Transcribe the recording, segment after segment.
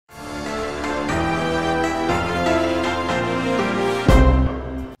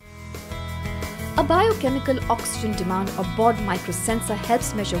biochemical oxygen demand or BOD microsensor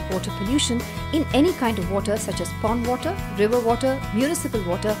helps measure water pollution in any kind of water such as pond water, river water, municipal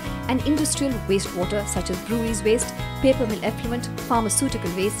water and industrial wastewater such as breweries waste, paper mill effluent,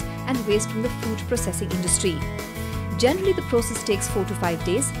 pharmaceutical waste and waste from the food processing industry. Generally, the process takes 4 to 5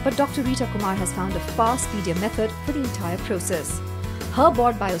 days, but Dr. Rita Kumar has found a far speedier method for the entire process. Her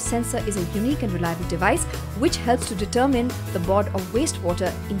BOD biosensor is a unique and reliable device which helps to determine the BOD of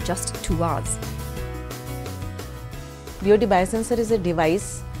wastewater in just 2 hours. BOD biosensor is a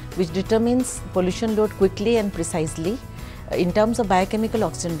device which determines pollution load quickly and precisely in terms of biochemical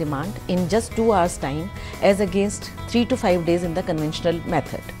oxygen demand in just 2 hours time as against 3 to 5 days in the conventional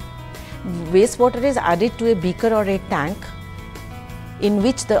method. Wastewater is added to a beaker or a tank in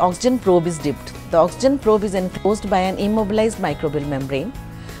which the oxygen probe is dipped. The oxygen probe is enclosed by an immobilized microbial membrane.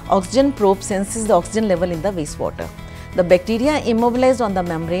 Oxygen probe senses the oxygen level in the wastewater. The bacteria immobilized on the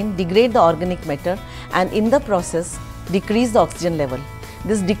membrane degrade the organic matter and in the process decrease the oxygen level.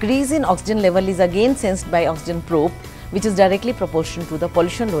 This decrease in oxygen level is again sensed by oxygen probe, which is directly proportional to the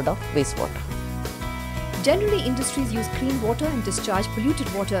pollution load of wastewater. Generally, industries use clean water and discharge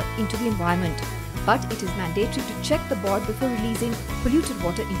polluted water into the environment. But it is mandatory to check the BOD before releasing polluted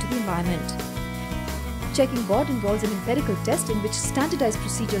water into the environment. Checking BOD involves an empirical test in which standardized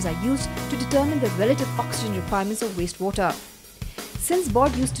procedures are used to determine the relative oxygen requirements of wastewater. Since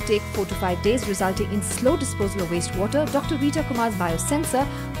BOD used to take 4 to 5 days, resulting in slow disposal of wastewater, Dr. Rita Kumar's biosensor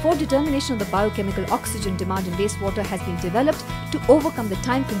for determination of the biochemical oxygen demand in wastewater has been developed to overcome the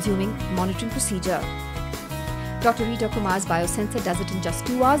time-consuming monitoring procedure. Dr. Rita Kumar's biosensor does it in just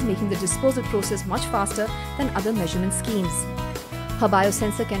 2 hours, making the disposal process much faster than other measurement schemes. Her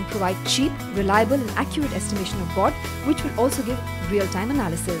biosensor can provide cheap, reliable and accurate estimation of BOD, which will also give real-time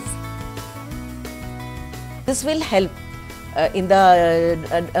analysis. This will help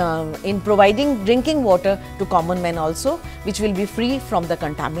in providing drinking water to common men also, which will be free from the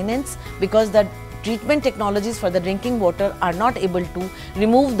contaminants, because the treatment technologies for the drinking water are not able to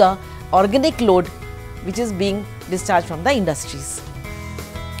remove the organic load which is being discharged from the industries.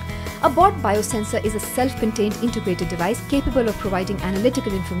 A BOD biosensor is a self-contained integrated device capable of providing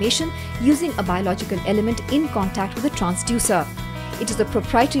analytical information using a biological element in contact with a transducer. It is a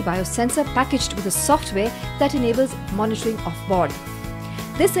proprietary biosensor packaged with a software that enables monitoring of BOD.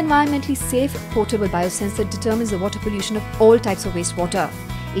 This environmentally safe, portable biosensor determines the water pollution of all types of wastewater.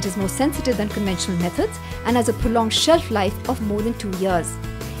 It is more sensitive than conventional methods and has a prolonged shelf life of more than 2 years.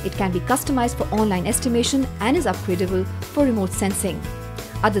 It can be customized for online estimation and is upgradable for remote sensing.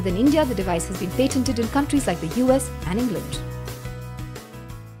 Other than India, the device has been patented in countries like the US and England.